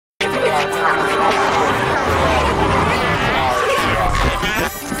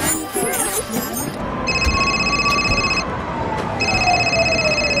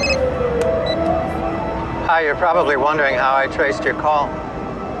Hi, you're probably wondering how I traced your call.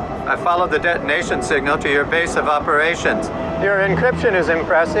 I followed the detonation signal to your base of operations. Your encryption is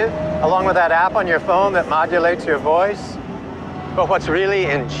impressive, along with that app on your phone that modulates your voice. But what's really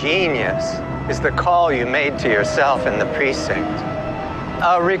ingenious is the call you made to yourself in the precinct.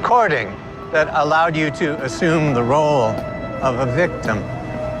 A recording that allowed you to assume the role of a victim.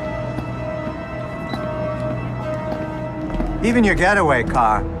 Even your getaway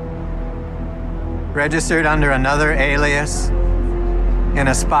car, registered under another alias, in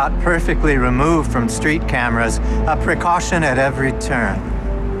a spot perfectly removed from street cameras, a precaution at every turn.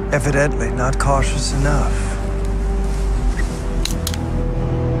 Evidently not cautious enough.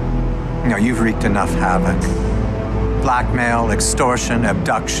 No, you've wreaked enough havoc. Blackmail, extortion,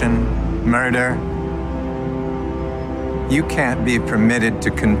 abduction, murder. You can't be permitted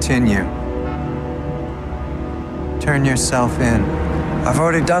to continue. Turn yourself in. I've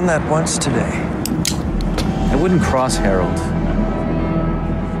already done that once today. I wouldn't cross Harold.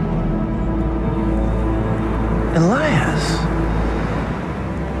 Elias.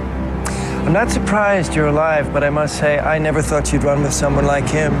 I'm not surprised you're alive, but I must say, I never thought you'd run with someone like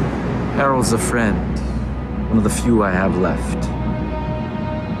him. Harold's a friend. One of the few I have left.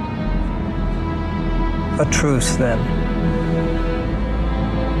 A truce, then.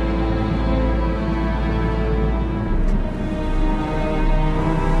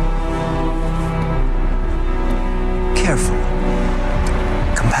 Careful.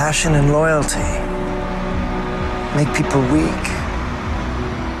 Compassion and loyalty make people weak.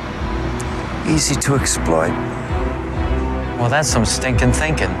 Easy to exploit. Well, that's some stinking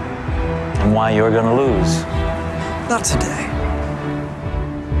thinking. And why you're gonna lose. Not today.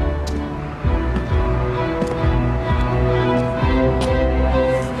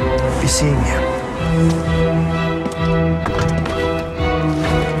 Be seeing you.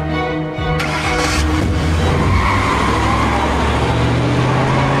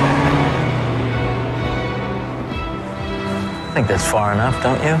 I think that's far enough,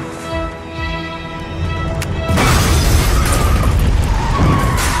 don't you?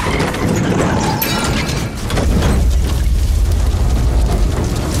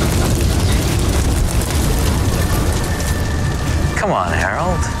 Come on,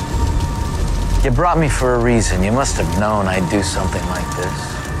 Harold. You brought me for a reason. You must have known I'd do something like this.